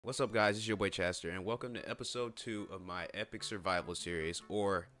What's up, guys? It's your boy Chadster, and welcome to episode 2 of my epic survival series,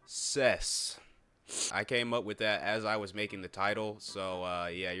 or CES. I came up with that as I was making the title, so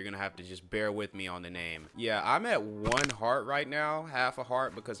yeah, you're gonna have to just bear with me on the name. Yeah, I'm at 1 heart right now, half a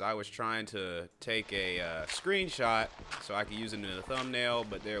heart, because I was trying to take a screenshot so I could use it in the thumbnail,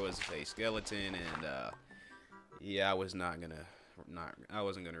 but there was a skeleton, and yeah, I wasn't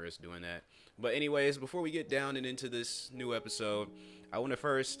gonna risk doing that. But anyways, before we get down and into this new episode, I want to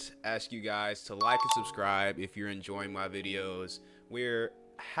first ask you guys to like and subscribe if you're enjoying my videos. We're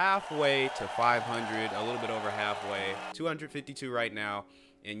halfway to 500, a little bit over halfway, 252 right now,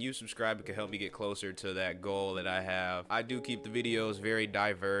 and you subscribing can help me get closer to that goal that I have. I do keep the videos very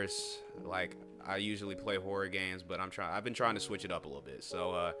diverse. Like, I usually play horror games, but I've been trying to switch it up a little bit.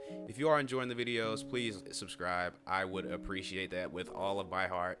 So if you are enjoying the videos, please subscribe. I would appreciate that with all of my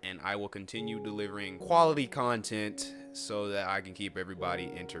heart, and I will continue delivering quality content so that I can keep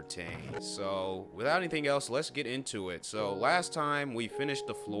everybody entertained. So without anything else, let's get into it. So last time we finished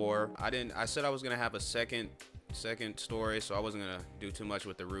the floor. I said I was gonna have a second story, so I wasn't gonna do too much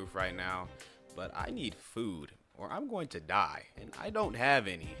with the roof right now, but I need food or I'm going to die, and I don't have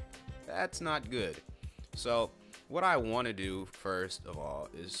any. That's not good. So what I want to do first of all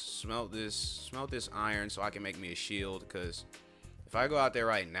is smelt this iron so I can make me a shield, because if I go out there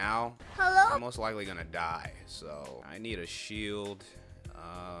right now, I'm most likely gonna die. So I need a shield.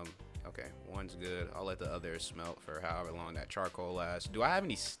 Okay, one's good. I'll let the others smelt for however long that charcoal lasts. Do I have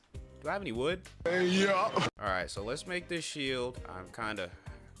any wood? Yeah. All right, so let's make this shield. I'm kind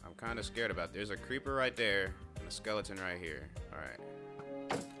of scared about. There's a creeper right there and a skeleton right here. All right.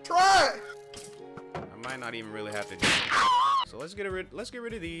 Try. I might not even really have to do it. So let's get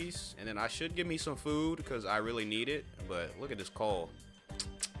rid of these, and then I should give me some food because I really need it. But look at this coal.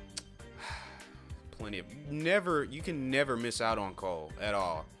 Plenty of you can never miss out on coal at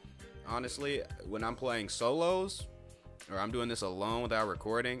all. Honestly, when I'm playing solos or I'm doing this alone without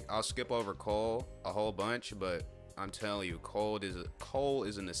recording, I'll skip over coal a whole bunch, but I'm telling you, coal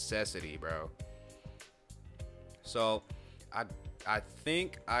is a necessity, bro. So I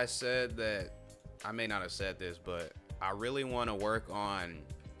think I said that, I may not have said this, but I really want to work on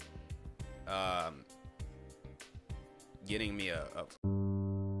getting me a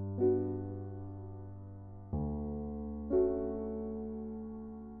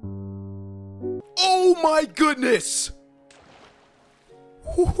Oh my goodness!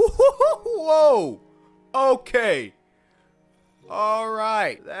 Whoa! Okay. All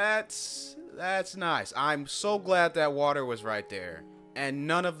right. That's nice. I'm so glad that water was right there, and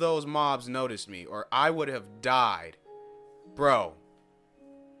none of those mobs noticed me, or I would have died. Bro,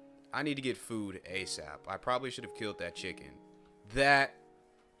 I need to get food ASAP. I probably should have killed that chicken. That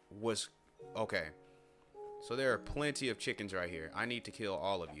was okay. So there are plenty of chickens right here. I need to kill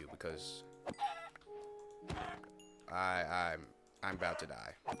all of you because I'm about to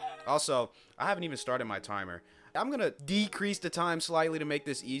die. Also, I haven't even started my timer. I'm gonna decrease the time slightly to make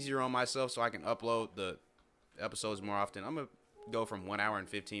this easier on myself so I can upload the episodes more often. I'm gonna go from 1 hour and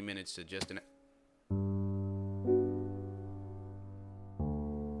 15 minutes to just an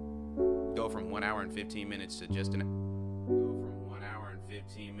go from 1 hour and 15 minutes to just an go from 1 hour and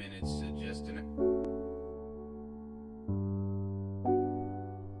 15 minutes to just an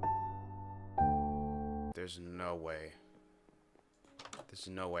There's no way. There's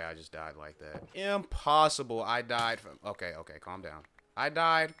no way I just died like that. Impossible. I died from... Okay, calm down. I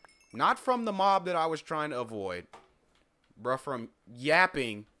died not from the mob that I was trying to avoid, bro, from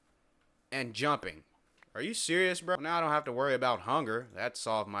yapping and jumping. Are you serious, bro? Now I don't have to worry about hunger. That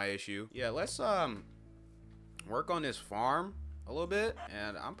solved my issue. Yeah, let's work on this farm a little bit,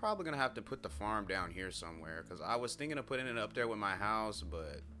 and I'm probably gonna have to put the farm down here somewhere, because I was thinking of putting it up there with my house,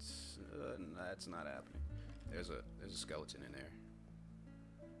 but that's not happening. There's a skeleton in there.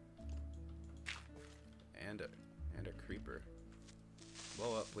 And a creeper.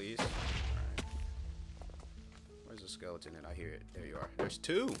 Blow up, please. Alright. Where's the skeleton at? I hear it. There you are. There's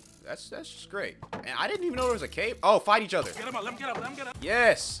 2. That's just great. And I didn't even know there was a cave. Oh, fight each other. Get him up, let him get up.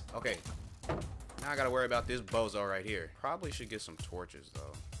 Yes! Okay. Now I gotta worry about this bozo right here. Probably should get some torches,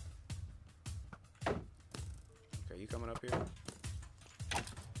 though. Okay, you coming up here?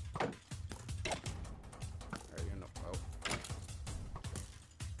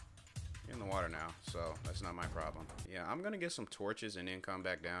 Water now, so that's not my problem. Yeah, I'm gonna get some torches and then come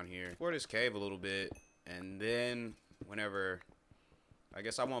back down here, explore this cave a little bit, and then whenever, I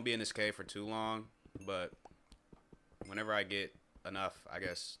guess I won't be in this cave for too long, but whenever I get enough, I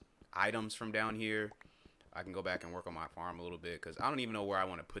guess, items from down here, I can go back and work on my farm a little bit, because I don't even know where I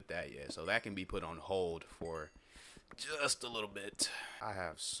want to put that yet, so that can be put on hold for Just a little bit. I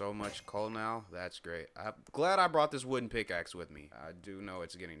have so much coal now. That's great. I'm glad I brought this wooden pickaxe with me. I do know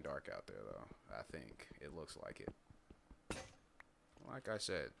it's getting dark out there, though. I think it looks like it. Like I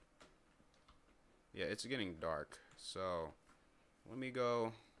said. Yeah, it's getting dark. So, let me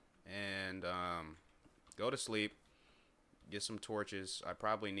go and go to sleep. Get some torches. I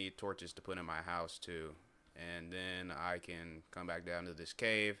probably need torches to put in my house, too. And then I can come back down to this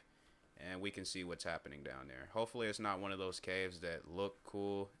cave. And we can see what's happening down there. Hopefully it's not one of those caves that look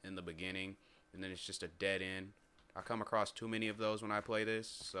cool in the beginning and then it's just a dead end. I come across too many of those when I play this,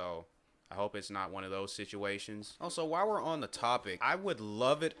 so I hope it's not one of those situations. Also, while we're on the topic, I would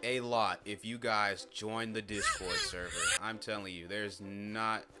love it a lot if you guys join the Discord server. I'm telling you, there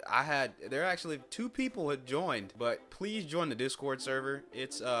are actually 2 people had joined, but please join the Discord server.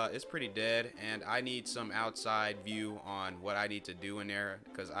 It's pretty dead, and I need some outside view on what I need to do in there,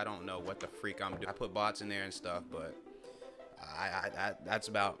 because I don't know what the freak I'm doing. I put bots in there and stuff, but that's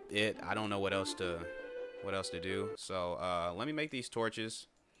about it. I don't know what else to do. So let me make these torches.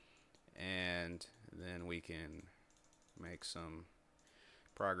 And then we can make some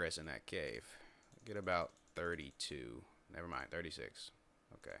progress in that cave. Get about 32. Never mind, 36.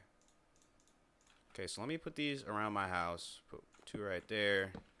 Okay. Okay, so let me put these around my house. Put 2 right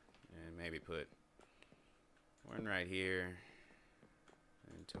there. And maybe put 1 right here.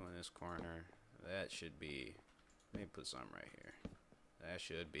 And 2 in this corner. That should be... Maybe put some right here. That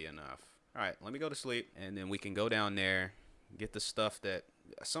should be enough. Alright, let me go to sleep. And then we can go down there. Get the stuff that...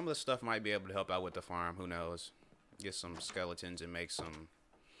 Some of the stuff might be able to help out with the farm. Who knows? Get some skeletons and make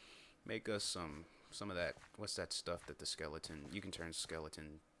us some of that. What's that stuff that the skeleton? You can turn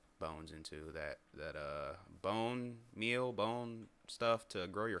skeleton bones into that bone stuff to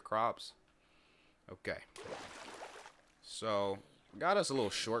grow your crops. Okay. So got us a little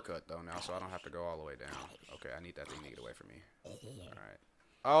shortcut though now, so I don't have to go all the way down. Okay, I need that thing to get away from me. All right.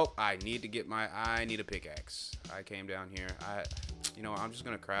 Oh, I need a pickaxe. I came down here. You know, I'm just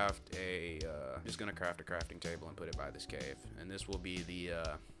gonna craft a crafting table and put it by this cave, and this will be the,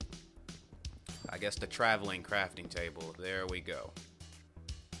 I guess the traveling crafting table. There we go.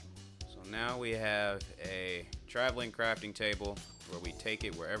 So now we have a traveling crafting table where we take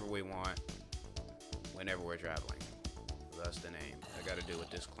it wherever we want, whenever we're traveling. Thus the name. I gotta deal with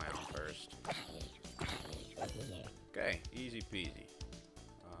this clown first. Okay, easy peasy.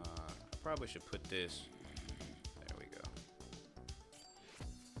 Probably should put this. There we go.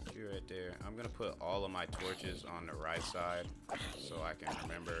 You right there. I'm gonna put all of my torches on the right side so I can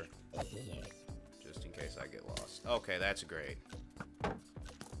remember, just in case I get lost. Okay, that's great.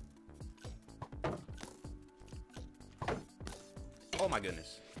 Oh my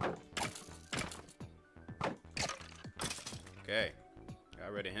goodness. Okay,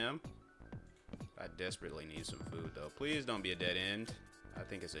 got rid of him. I desperately need some food though. Please don't be a dead end. I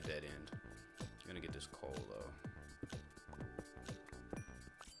think it's a dead end. I'm gonna get this coal though.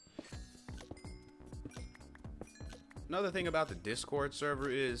 Another thing about the Discord server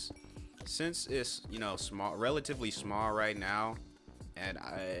is, since it's, you know, relatively small right now, and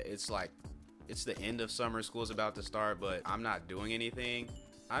it's like it's the end of summer, school's about to start, but I'm not doing anything.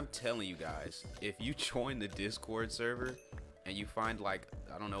 I'm telling you guys, if you join the Discord server and you find, like,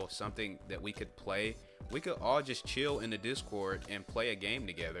 I don't know, something that we could play, we could all just chill in the Discord and play a game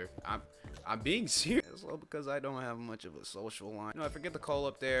together. I'm being serious because I don't have much of a social line. No, I forget the coal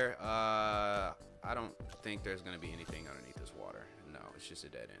up there. I don't think there's gonna be anything underneath this water. No, it's just a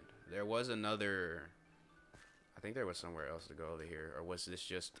dead end. There was another. I think there was somewhere else to go over here, or was this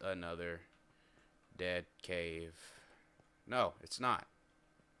just another dead cave? No, it's not.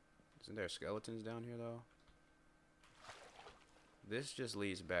 Isn't there skeletons down here though? This just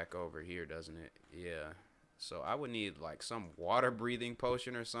leads back over here, doesn't it? Yeah. So I would need like some water breathing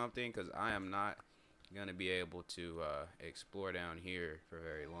potion or something, because I am not gonna be able to explore down here for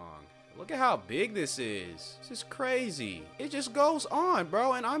very long. Look at how big this is. This is crazy. It just goes on,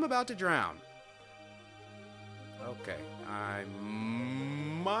 bro, and I'm about to drown. Okay, I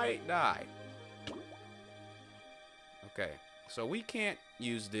might die. Okay, so we can't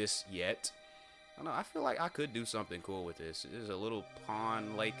use this yet. I don't know, I feel like I could do something cool with this. There's a little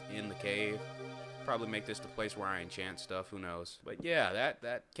pond lake in the cave. Probably make this the place where I enchant stuff, who knows. But yeah,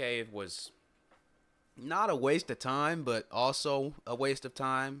 that cave was not a waste of time, but also a waste of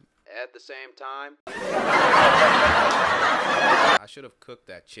time at the same time. I should have cooked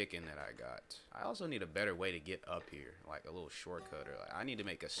that chicken that I got. I also need a better way to get up here, like a little shortcut, or like I need to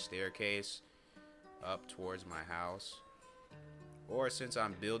make a staircase up towards my house. Or since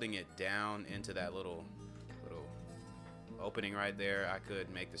I'm building it down into that little opening right there, I could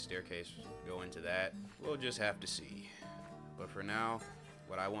make the staircase go into that. We'll just have to see. But for now,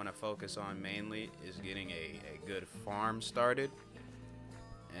 what I want to focus on mainly is getting a good farm started.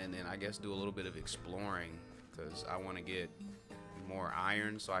 And then I guess do a little bit of exploring, because I want to get more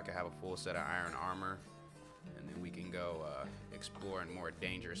iron so I can have a full set of iron armor. And then we can go explore in more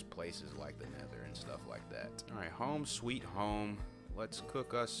dangerous places like the Nether and stuff like that. Alright, home sweet home. Let's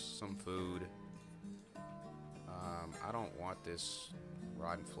cook us some food. I don't want this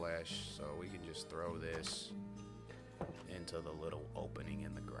rotten flesh, so we can just throw this into the little opening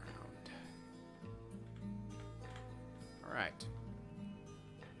in the ground. Alright.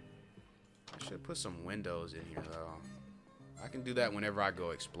 I should put some windows in here though. I can do that whenever I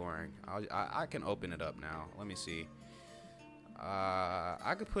go exploring. I can open it up now. Let me see.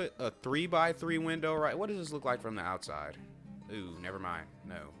 I could put a 3x3 window right. What does this look like from the outside? Ooh, never mind.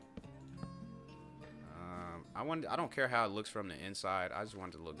 No. I don't care how it looks from the inside. I just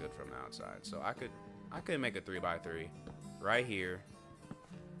want it to look good from the outside. So I could make a 3x3 right here.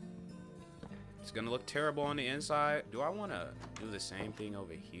 It's gonna look terrible on the inside. Do I want to do the same thing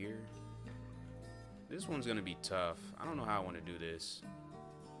over here? This one's gonna be tough. I don't know how I want to do this.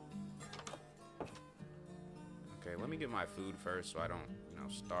 Okay, let me get my food first so I don't,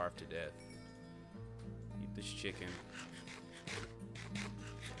 starve to death. Eat this chicken.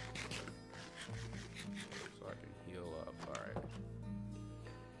 So I can heal up. Alright.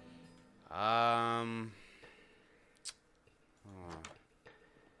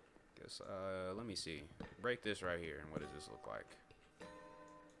 Guess, let me see. Break this right here, and what does this look like?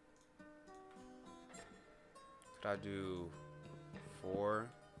 Could I do 4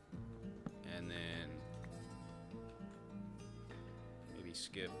 and then maybe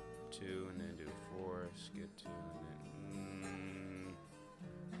skip 2 and then do 4, skip 2 and then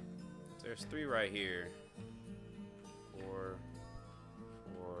there's 3 right here. 4,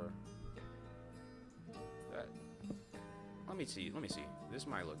 that. Let me see. This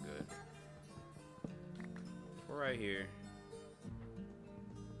might look good. 4 right here.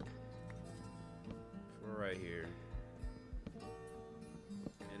 4 right here.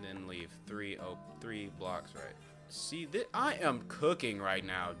 And then leave 3 blocks right. See, I am cooking right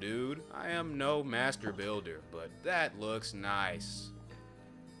now, dude. I am no master builder, but that looks nice.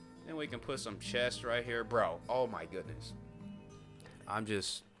 Then we can put some chests right here. Bro, oh my goodness. My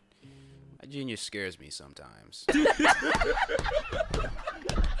genius scares me sometimes. Yo,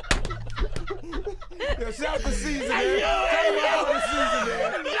 shout out the season, man. Shout out the season,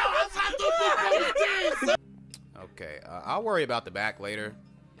 man. Okay, I'll worry about the back later.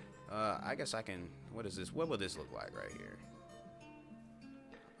 I guess I can. What is this? What will this look like right here?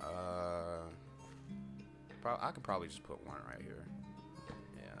 I could probably just put 1 right here.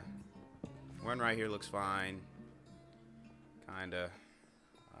 Yeah, 1 right here looks fine. Kinda.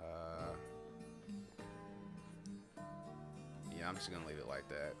 Yeah, I'm just gonna leave it like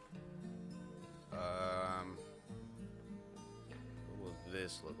that. What will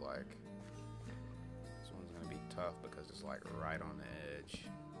this look like? This one's gonna be tough because it's like right on the edge.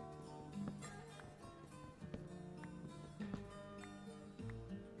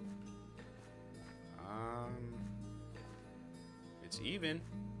 It's even,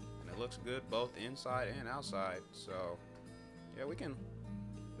 and it looks good both inside and outside. So, yeah, we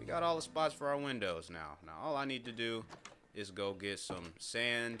got all the spots for our windows now. Now, all I need to do is go get some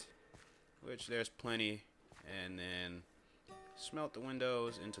sand, which there's plenty, and then smelt the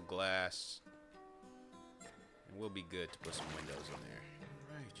windows into glass, and we'll be good to put some windows in there.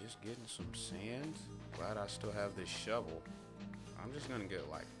 Alright, just getting some sand. Glad I still have this shovel. I'm just gonna get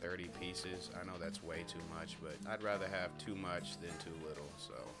like 30 pieces. I know that's way too much, but I'd rather have too much than too little,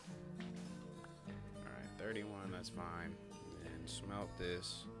 so. Alright, 31, that's fine. And smelt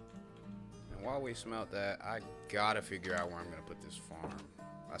this. And while we smelt that, I gotta figure out where I'm gonna put this farm.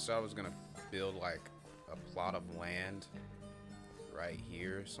 I said I was gonna build like a plot of land right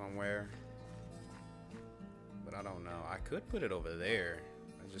here somewhere, but I don't know. I could put it over there.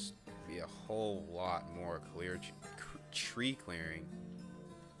 It'd just be a whole lot more clear tree clearing.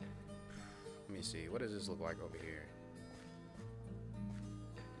 Let me see. What does this look like over here?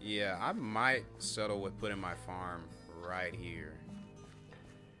 Yeah, I might settle with putting my farm right here.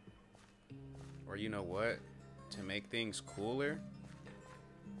 Or you know what? To make things cooler,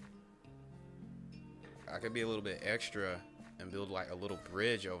 I could be a little bit extra and build like a little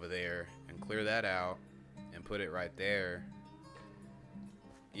bridge over there and clear that out and put it right there.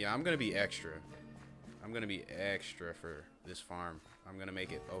 Yeah, I'm gonna be extra. I'm gonna be extra for this farm. I'm gonna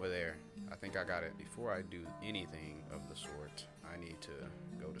make it over there. I think I got it. Before I do anything of the sort, I need to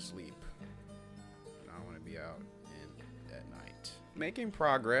go to sleep. I want to be out at night. Making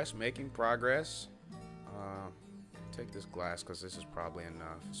progress, making progress. Take this glass because this is probably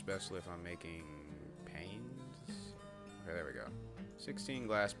enough, especially if I'm making panes. Okay, there we go. 16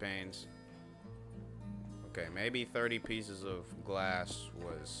 glass panes. Okay, maybe 30 pieces of glass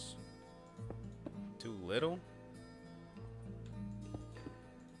was too little.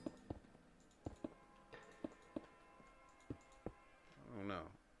 I don't know.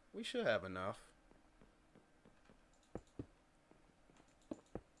 We should have enough.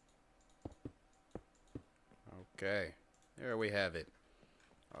 Okay, there we have it.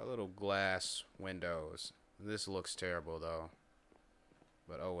 Our little glass windows. This looks terrible though,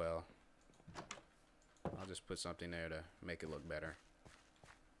 but oh well. I'll just put something there to make it look better.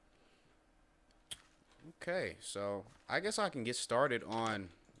 Okay, so I guess I can get started on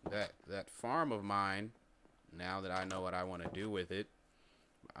that farm of mine now that I know what I want to do with it.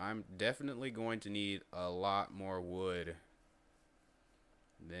 I'm definitely going to need a lot more wood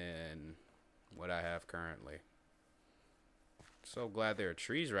than what I have currently. So glad there are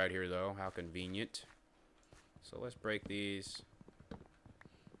trees right here though. How convenient. So let's break these.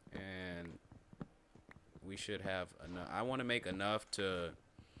 And we should have enough. I want to make enough to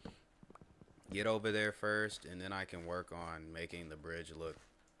get over there first, and then I can work on making the bridge look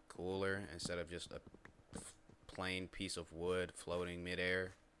cooler instead of just a plain piece of wood floating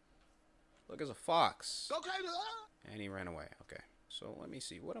midair. Look, there's a fox. And he ran away. Okay. So let me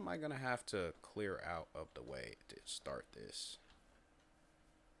see. What am I going to have to clear out of the way to start this?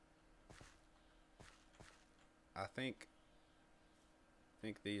 I think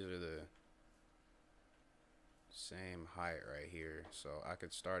these are the same height right here. So I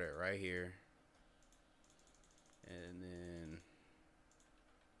could start it right here. And then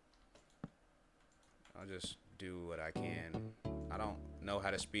I'll just do what I can. I don't know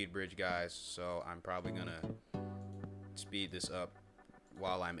how to speed bridge, guys, so I'm probably going to speed this up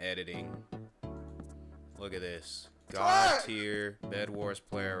while I'm editing. Look at this. God tier Bed Wars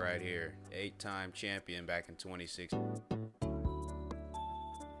player right here. 8-time champion back in 2016.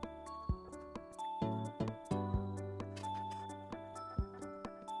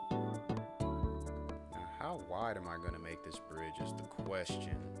 Now, how wide am I going to make this bridge is the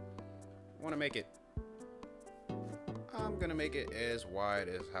question. I want to make it... I'm going to make it as wide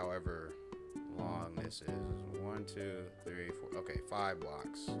as however long this is. 1, 2, 3, 4. Okay, 5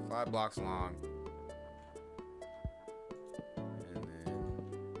 blocks. 5 blocks long. And then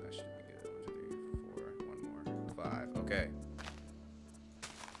that should be good. 1, 2, 3, 4. One more. 5. Okay.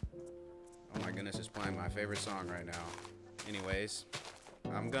 Oh my goodness, it's playing my favorite song right now. Anyways,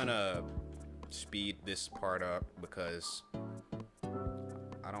 I'm gonna speed this part up because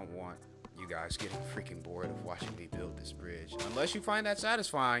I don't want you guys getting freaking bored of watching me build this bridge. Unless you find that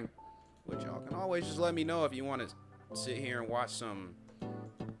satisfying. Which y'all can always just let me know if you want to sit here and watch some,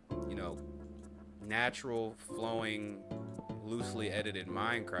 you know, natural, flowing, loosely edited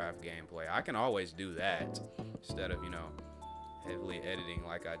Minecraft gameplay. I can always do that instead of, you know, heavily editing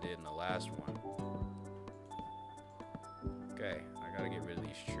like I did in the last one. Okay, I gotta get rid of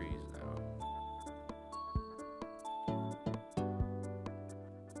these trees now.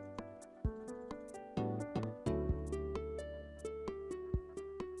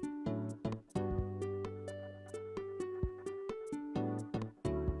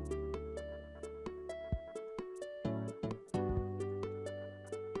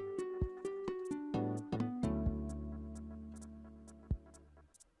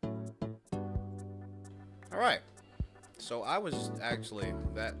 Alright, so I was actually,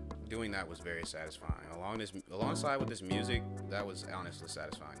 doing that was very satisfying. Alongside with this music, that was honestly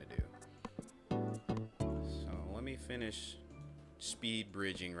satisfying to do. So let me finish speed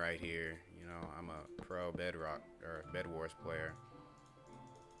bridging right here. You know, I'm a pro Bed Wars player.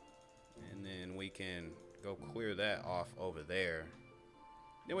 And then we can go clear that off over there.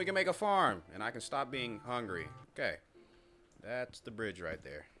 Then we can make a farm, and I can stop being hungry. Okay, that's the bridge right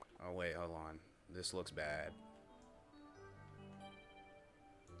there. Oh wait, hold on. This looks bad.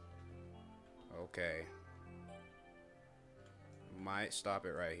 Okay. Might stop it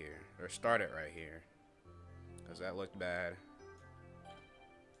right here. Or start it right here. Because that looked bad.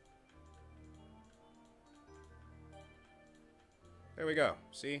 There we go.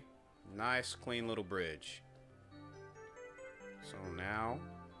 See? Nice, clean little bridge. So now,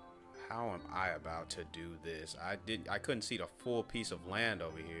 how am I about to do this? I couldn't see the full piece of land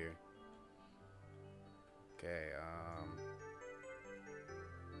over here. Okay,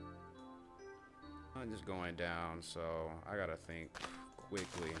 I'm just going down, so I gotta think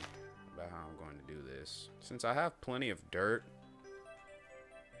quickly about how I'm going to do this. Since I have plenty of dirt,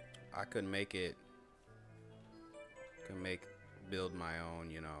 I could build my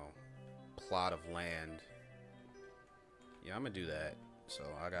own, you know, plot of land. Yeah, I'm gonna do that. So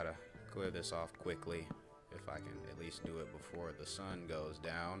I gotta clear this off quickly, if I can at least do it before the sun goes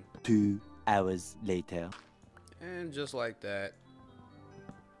down. 2 hours later. And just like that,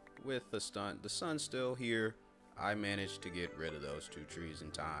 with the sun still here, I managed to get rid of those 2 trees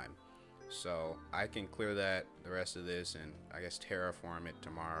in time. So I can clear that, the rest of this, and I guess terraform it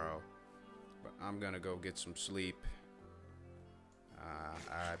tomorrow. But I'm gonna go get some sleep.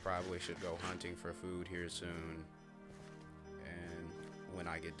 I probably should go hunting for food here soon. And when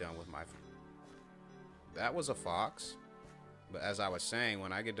I get done with my... That was a fox. But as I was saying,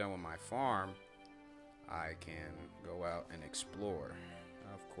 when I get done with my farm, I can go out and explore.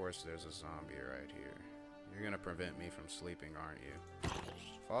 Of course, there's a zombie right here. You're gonna prevent me from sleeping, aren't you?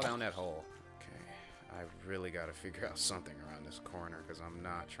 Fall down that hole. Okay, I really gotta figure out something around this corner because I'm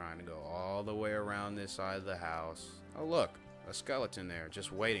not trying to go all the way around this side of the house. Oh look, a skeleton there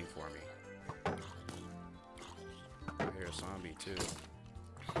just waiting for me. I hear a zombie too.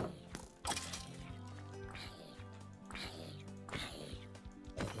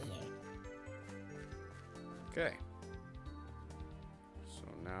 Okay. So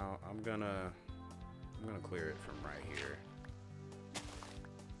now I'm gonna clear it from right here.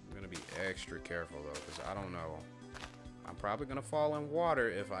 I'm gonna be extra careful though, because I don't know. I'm probably gonna fall in water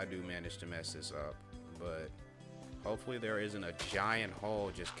if I do manage to mess this up, but hopefully there isn't a giant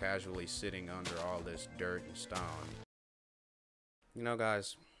hole just casually sitting under all this dirt and stone. You know,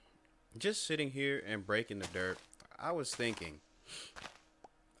 guys, just sitting here and breaking the dirt, I was thinking,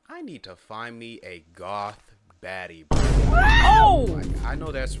 I need to find me a goth baddie. Oh! Like, I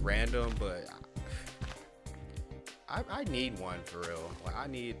know that's random, but I need one for real. Like, I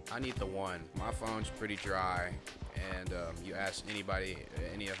need the one. My phone's pretty dry, and you ask anybody,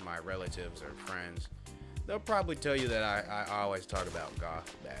 any of my relatives or friends, they'll probably tell you that I always talk about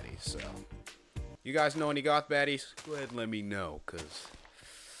goth baddies. So, you guys know any goth baddies? Go ahead and let me know, cause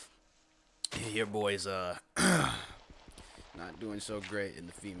your boy's not doing so great in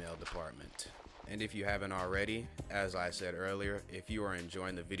the female department. And if you haven't already, as I said earlier, if you are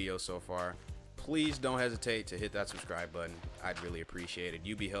enjoying the video so far, please don't hesitate to hit that subscribe button. I'd really appreciate it.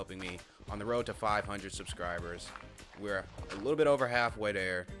 You'd be helping me on the road to 500 subscribers. We're a little bit over halfway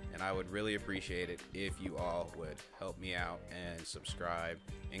there, and I would really appreciate it if you all would help me out and subscribe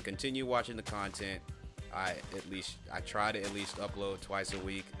and continue watching the content. I try to at least upload twice a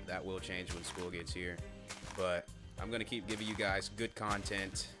week. That will change when school gets here, but I'm gonna keep giving you guys good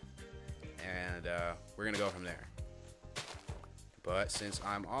content, and we're gonna go from there. But since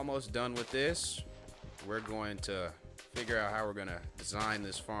I'm almost done with this, we're going to figure out how we're gonna design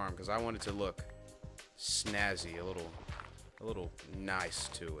this farm, because I want it to look snazzy, a little nice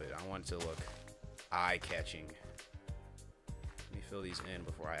to it. I want it to look eye-catching. Let me fill these in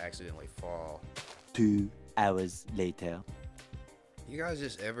before I accidentally fall. 2 hours later. You guys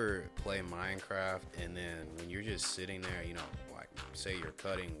just ever play Minecraft, and then when you're just sitting there, you know, like say you're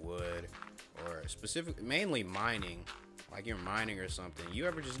cutting wood, or mainly mining, like you're mining or something, you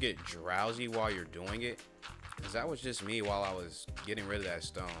ever just get drowsy while you're doing it? Because that was just me while I was getting rid of that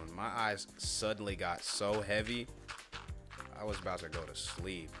stone. My eyes suddenly got so heavy, I was about to go to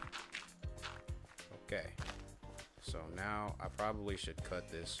sleep. Okay, so now I probably should cut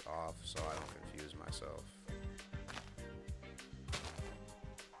this off so I don't confuse myself.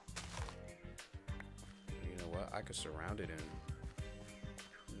 You know what? I could surround it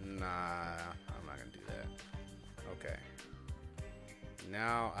in. Nah, I'm not gonna do that. Okay.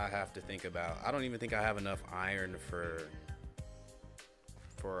 Now I have to think about. I don't even think I have enough iron for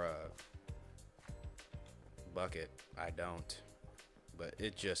a bucket. I don't. But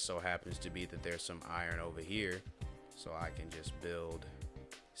it just so happens to be that there's some iron over here, so I can just build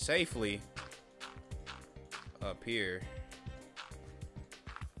safely up here,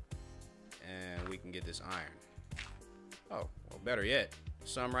 and we can get this iron. Oh, well, better yet,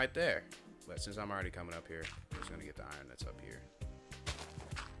 some right there. But since I'm already coming up here, I'm just gonna get the iron that's up here.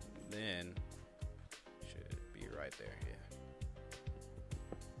 Then should be right there. Yeah,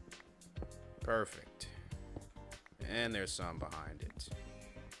 perfect. And there's some behind it.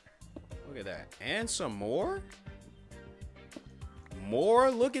 Look at that. And some more?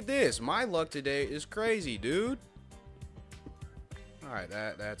 More? Look at this. My luck today is crazy, dude. Alright,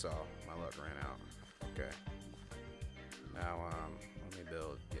 that's all. My luck ran out. Okay. Now, let me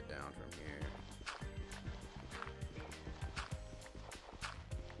get down from here.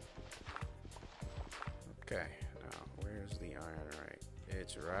 Okay. Now, where's the iron? Right.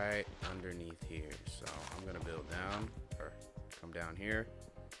 It's right underneath here. So I'm gonna build down, or come down here.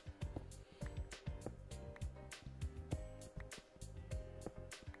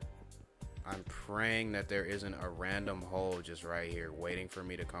 praying that there isn't a random hole just right here waiting for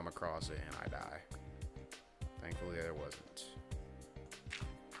me to come across it and I die. Thankfully there wasn't.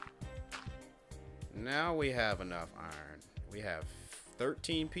 Now we have enough iron. We have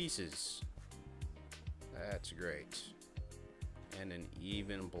 13 pieces. That's great. And an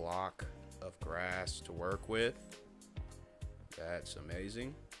even block of grass to work with. That's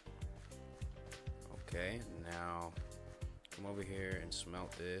amazing. Okay, now come over here and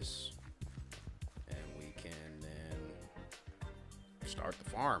smelt this. And we can then start the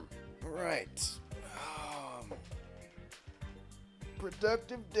farm. All right.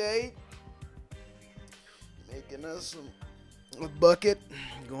 Productive day. Making us a bucket.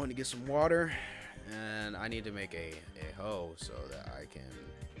 Going to get some water. And I need to make a hoe so that I can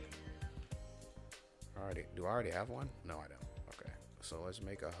do I already have one? No, I don't. Okay, so let's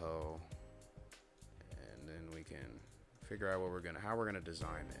make a hoe, and then we can figure out how we're gonna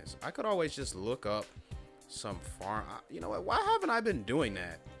design this. I could always just look up some farm. You know what? Why haven't I been doing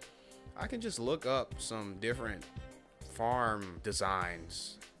that? I can just look up some different farm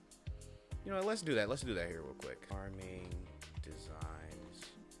designs. You know, let's do that. Let's do that here real quick. Farming designs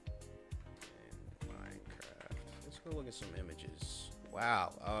in Minecraft. Let's go look at some images.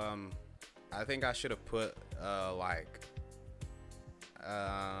 Wow. I think I should have put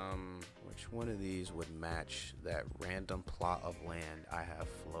which one of these would match that random plot of land I have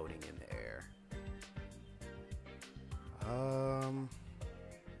floating in the air?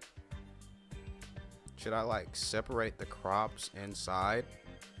 Should I like separate the crops inside?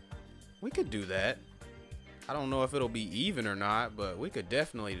 We could do that. I don't know if it'll be even or not, but we could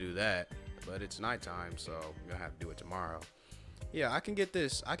definitely do that. But it's nighttime, so I'm gonna have to do it tomorrow. Yeah, I can get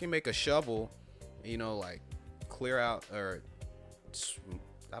this. I can make a shovel, you know, like clear out, or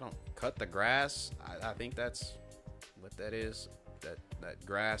I don't cut the grass. I think that's what that is. That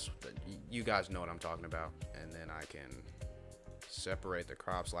grass. You guys know what I'm talking about. And then I can separate the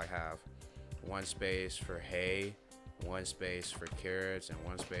crops. Like have one space for hay, one space for carrots, and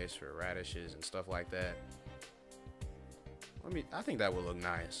one space for radishes and stuff like that. I think that would look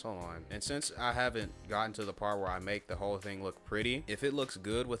nice. Hold on. And since I haven't gotten to the part where I make the whole thing look pretty, if it looks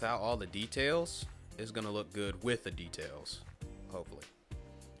good without all the details, it's gonna look good with the details, hopefully.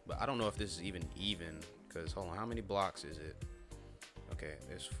 But I don't know if this is even, because hold on, how many blocks is it? Okay,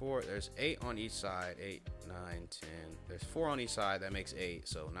 there's 8 on each side, 8, 9, 10. There's 4 on each side, that makes 8.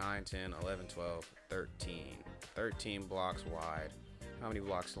 So 9, 10, 11, 12, 13. 13 blocks wide. How many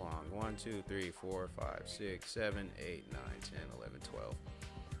blocks long? 1, 2, 3, 4, 5, 6, 7, 8, 9, 10, 11, 12.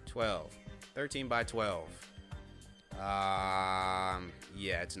 12. 13 by 12.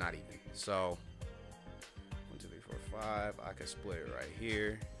 Yeah, it's not even. So 1, 2, 3, 4, 5. I can split it right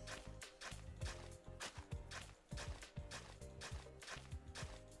here.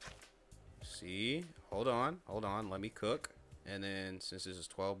 See? Hold on. Let me cook. And then since this is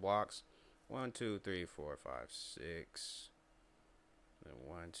 12 blocks, 1, 2, 3, 4, 5, 6. Then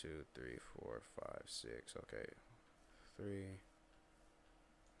 1, 2, 3, 4, 5, 6. Okay, 3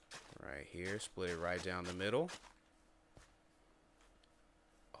 right here. Split it right down the middle.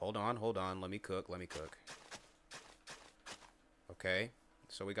 Hold on. Let me cook. Okay,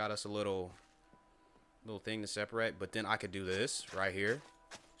 so we got us a little thing to separate. But then I could do this right here.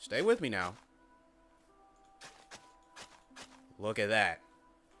 Stay with me now. Look at that,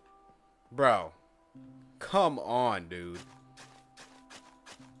 bro. Come on, dude.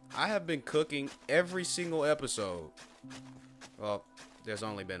 I have been cooking every single episode. Well, there's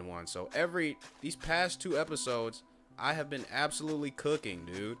only been one. So these past 2 episodes, I have been absolutely cooking,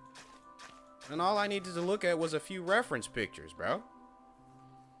 dude. And all I needed to look at was a few reference pictures, bro.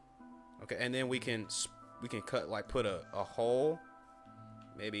 Okay, and then we can cut, like, put a hole.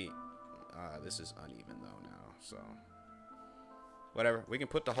 Maybe this is uneven though now, so whatever. We can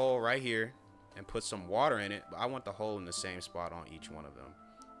put the hole right here and put some water in it, but I want the hole in the same spot on each one of them.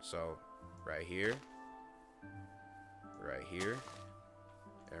 So right here,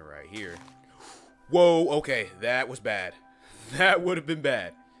 and right here. Whoa, okay, that was bad. That would have been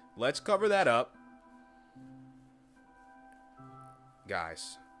bad. Let's cover that up.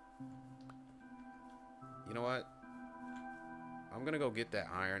 Guys, you know what? I'm gonna go get that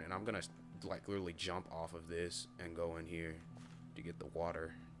iron, and I'm gonna like literally jump off of this and go in here to get the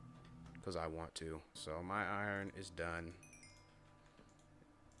water because I want to. So my iron is done.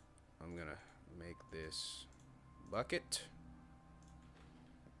 I'm gonna make this bucket.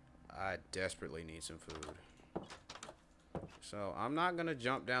 I desperately need some food. So I'm not gonna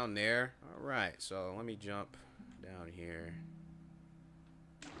jump down there. All right, so let me jump down here.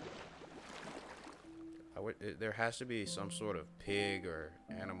 There has to be some sort of pig or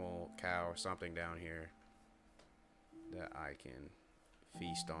animal, cow or something down here that I can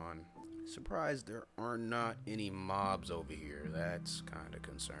feast on. Surprised there are not any mobs over here. That's kind of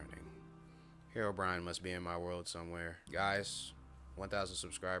concerning. Herobrine must be in my world somewhere. Guys, 1,000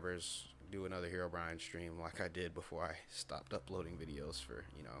 subscribers. Do another Herobrine stream like I did before I stopped uploading videos for,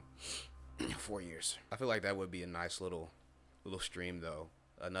 4 years. I feel like that would be a nice little stream though.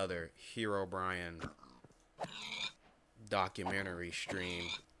 Another Herobrine documentary stream,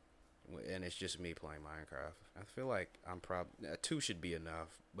 and it's just me playing Minecraft. I feel like I'm probably 2 should be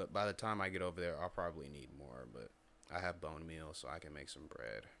enough, but by the time I get over there I'll probably need more, but I have bone meal so I can make some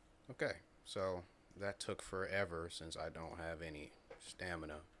bread. Okay, so that took forever since I don't have any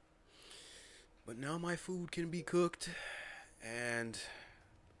stamina, but now my food can be cooked and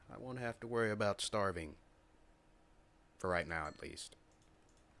I won't have to worry about starving, for right now at least.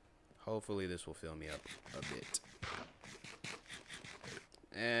 Hopefully this will fill me up a bit.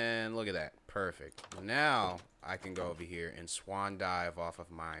 And look at that. Perfect. Now I can go over here and swan dive off of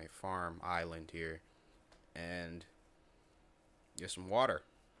my farm island here and get some water.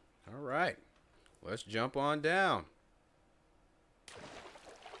 Alright. Let's jump on down.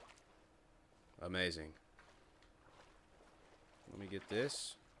 Amazing. Let me get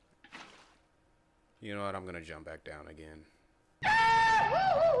this. You know what? I'm going to jump back down again.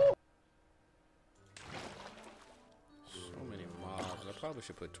 So many mobs. I probably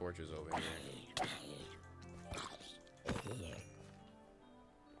should put torches over here.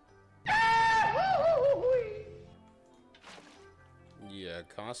 Yeah,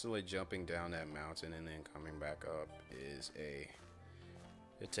 constantly jumping down that mountain and then coming back up is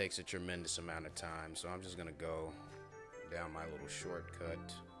it takes a tremendous amount of time. So I'm just going to go down my little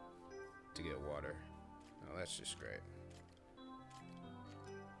shortcut to get water. Oh, that's just great.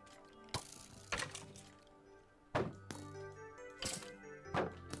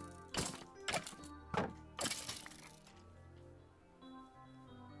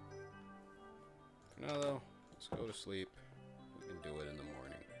 Now though, let's go to sleep. We can do it in the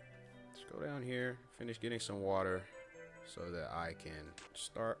morning. Let's go down here, finish getting some water so that I can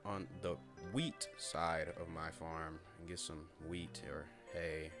start on the wheat side of my farm and get some wheat or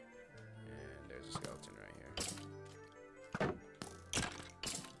hay. And there's a skeleton right here.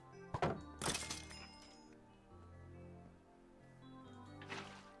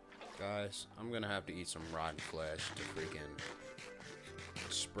 Guys, I'm gonna have to eat some rotten flesh to freaking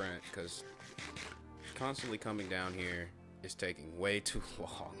sprint, because constantly coming down here is taking way too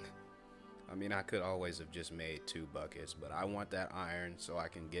long. I mean, I could always have just made 2 buckets, but I want that iron so I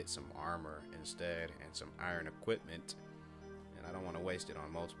can get some armor instead and some iron equipment, and I don't want to waste it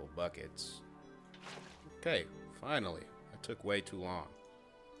on multiple buckets. Okay, finally. That took way too long.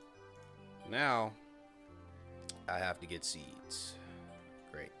 Now I have to get seeds.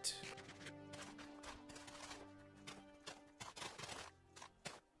 Great.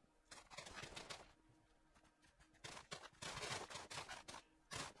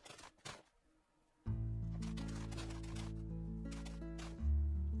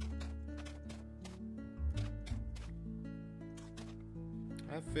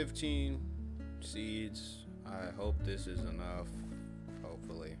 I have 15 seeds. I hope this is enough.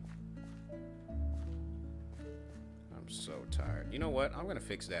 Hopefully. I'm so tired. You know what? I'm gonna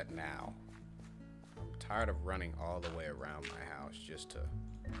fix that now. I'm tired of running all the way around my house just to...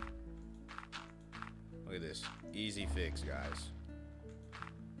 Look at this. Easy fix, guys.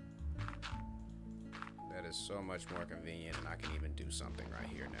 That is so much more convenient, and I can even do something right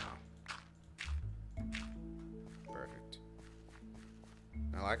here now. Perfect.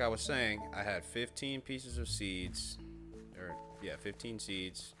 Now, like I was saying, I had 15 pieces of seeds. Or, yeah, 15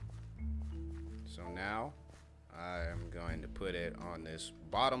 seeds. So now, I'm going to put it on this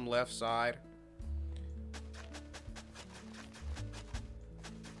bottom left side.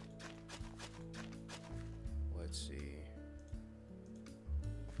 Let's see.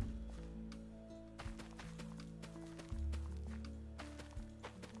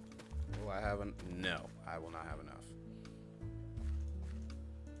 Will I have an... No, I will not have enough.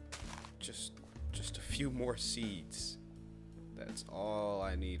 Just a few more seeds. That's all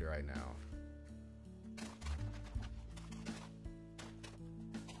I need right now.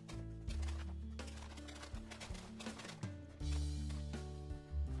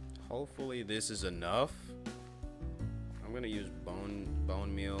 Hopefully this is enough. I'm gonna use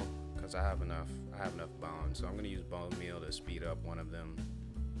bone meal because I have enough bones. So I'm gonna use bone meal to speed up one of them,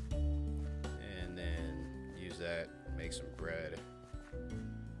 and then use that, make some bread.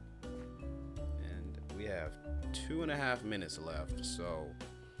 And we have 2.5 minutes left, so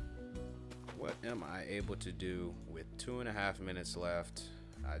What am I able to do with 2.5 minutes left?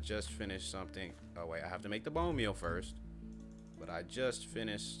 I just finished something. Oh wait, I have to make the bone meal first. But I just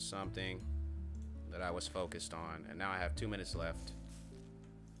finished something that I was focused on, and now I have 2 minutes left.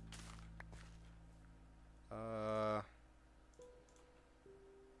 I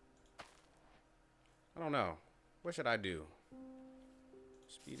don't know. What should I do?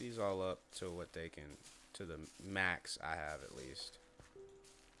 Speed these all up to what they can, to the max I have at least.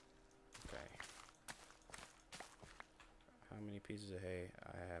 Okay. How many pieces of hay?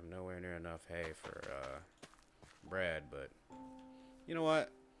 I have nowhere near enough hay for bread, but you know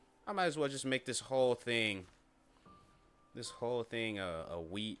what? I might as well just make this whole thing a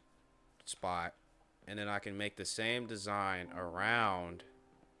wheat spot, and then I can make the same design around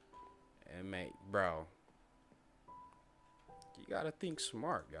and make, bro. You gotta think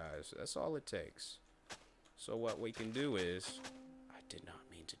smart, guys. That's all it takes. So what we can do is, I did not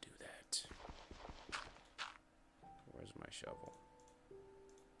mean to do that. Where's my shovel?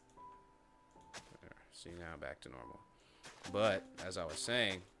 There. See, now back to normal. But as I was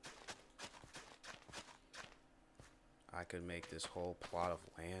saying, I could make this whole plot of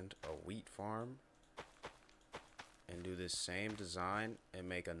land a wheat farm and do this same design and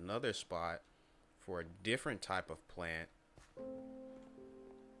make another spot for a different type of plant,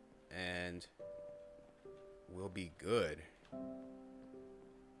 and we'll be good.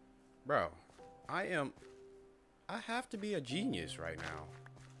 Bro, I have to be a genius right now.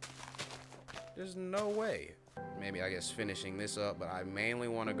 There's no way. Maybe, I guess, finishing this up, but I mainly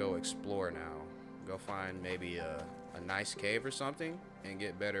want to go explore now. Go find maybe a nice cave or something and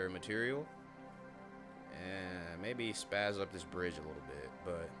get better material. And maybe spaz up this bridge a little bit.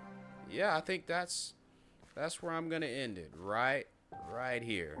 But yeah, I think that's where I'm gonna end it. Right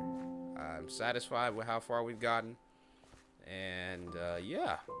here. I'm satisfied with how far we've gotten. And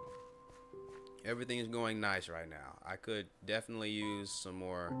yeah. Everything is going nice right now. I could definitely use some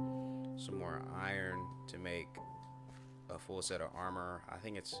more iron to make a full set of armor. I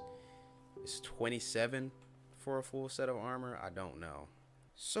think it's 27 for a full set of armor. I don't know.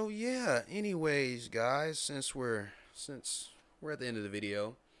 So yeah, anyways, guys, since we're at the end of the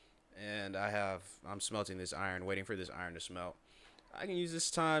video and I'm smelting this iron, waiting for this iron to smelt, I can use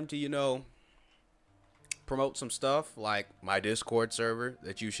this time to, you know, promote some stuff like my Discord server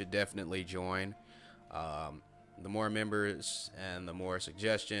that you should definitely join. The more members and the more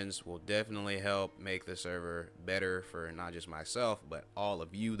suggestions will definitely help make the server better for not just myself, but all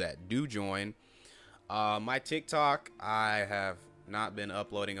of you that do join. My TikTok, I have not been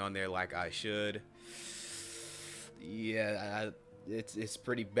uploading on there like I should. Yeah, it's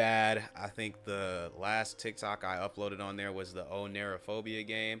pretty bad. I think the last TikTok I uploaded on there was the Oneirophobia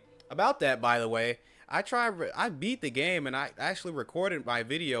game. About that, by the way, I beat the game and I actually recorded my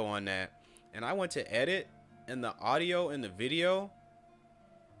video on that, and I went to edit, and the audio in the video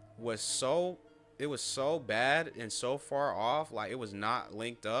was so bad and so far off, like it was not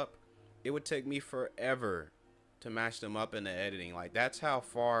linked up. It would take me forever to match them up in the editing. Like that's how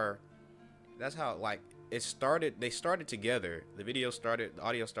like it started. They started together. The video started, the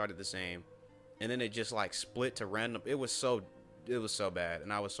audio started the same, and then it just like split to random. It was so bad,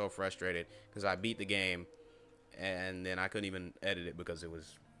 and I was so frustrated because I beat the game and then I couldn't even edit it because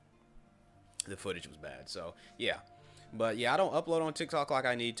the footage was bad. So yeah, but yeah, I don't upload on TikTok like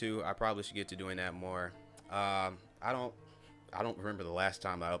I need to. I probably should get to doing that more. I don't remember the last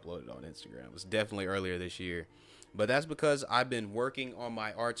time I uploaded on Instagram. It was definitely earlier this year, but that's because I've been working on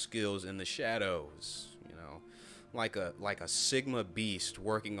my art skills in the shadows, you know, like a Sigma beast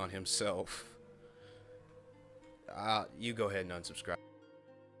working on himself. You go ahead and unsubscribe.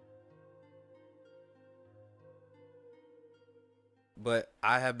 But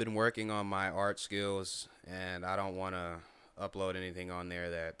I have been working on my art skills, and I don't want to upload anything on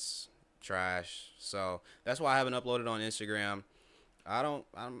there that's trash. So that's why I haven't uploaded on Instagram.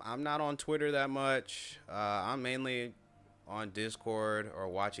 I'm not on Twitter that much. I'm mainly on Discord or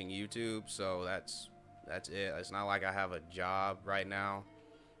watching YouTube. So that's it. It's not like I have a job right now.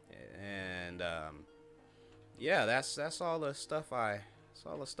 And yeah, that's all the stuff I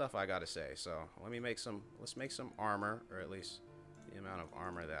gotta say. So let's make some armor, or at least the amount of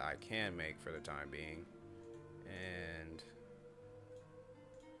armor that I can make for the time being, and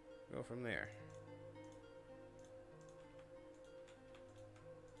go from there.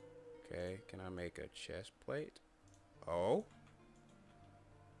 Okay, can I make a chest plate? Oh,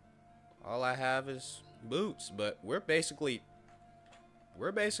 all I have is boots, but we're basically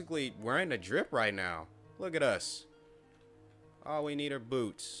wearing a drip right now. Look at us. All we need are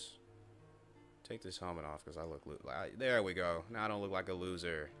boots. Take this helmet off because I look like, there we go. Now I don't look like a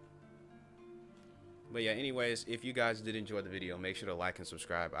loser. But yeah, anyways, if you guys did enjoy the video, make sure to like and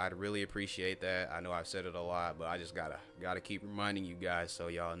subscribe. I'd really appreciate that. I know I've said it a lot, but I just gotta keep reminding you guys so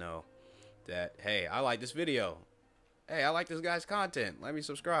y'all know that, hey, I like this video. Hey, I like this guy's content. Let me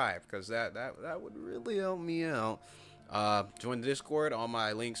subscribe, because that would really help me out. Join the Discord. All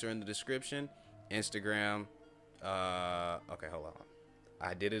my links are in the description. Instagram. Okay, hold on.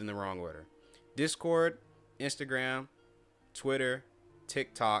 I did it in the wrong order. Discord, Instagram, Twitter,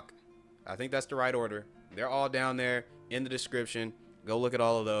 TikTok. I think that's the right order. They're all down there in the description. Go look at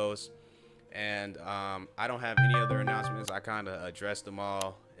all of those. And I don't have any other announcements. I kind of addressed them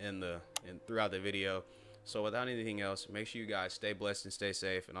all throughout the video. So without anything else, make sure you guys stay blessed and stay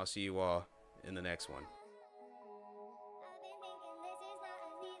safe. And I'll see you all in the next one.